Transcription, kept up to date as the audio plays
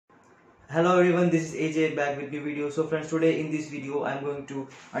Hello everyone, this is AJ back with new video. So friends, today in this video I'm going to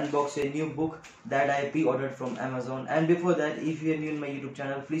unbox a new book that I pre-ordered from Amazon. And before that, if you are new in my YouTube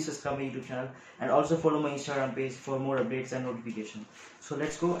channel, please subscribe my YouTube channel and also follow my Instagram page for more updates and notifications. So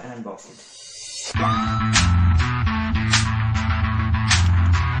let's go and unbox it.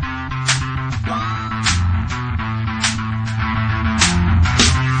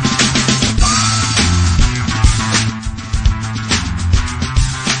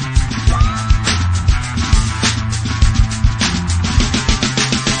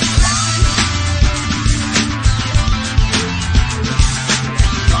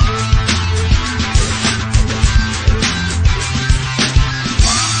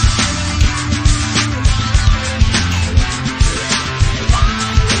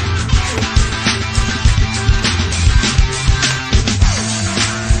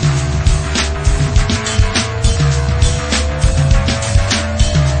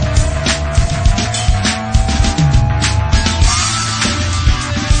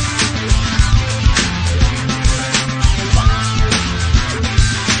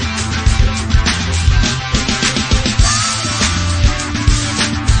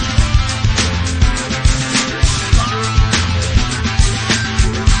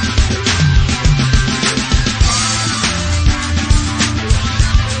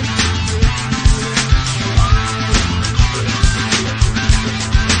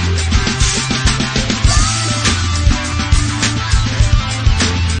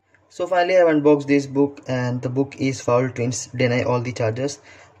 So finally I have unboxed this book, and the book is Fowl Twins, Deny All the Charges.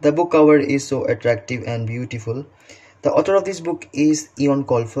 The book cover is so attractive and beautiful. The author of this book is Eion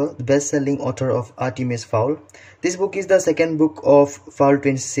Colfer, the best-selling author of Artemis Fowl. This book is the second book of Fowl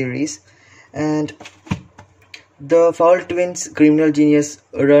Twins series, and the Fowl Twins Criminal Genius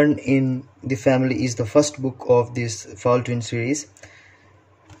Run in the Family is the first book of this Fowl Twins series.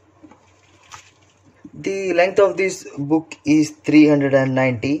 The length of this book is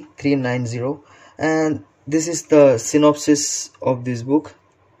 390, and this is the synopsis of this book.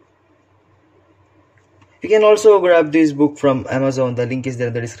 You can also grab this book from Amazon. The link is there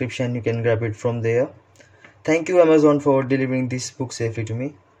in the description. You can grab it from there. Thank you Amazon for delivering this book safely to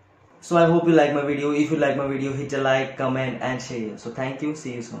me. So I hope you like my video. If you like my video, hit a like, comment and share. So thank you.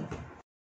 See you soon.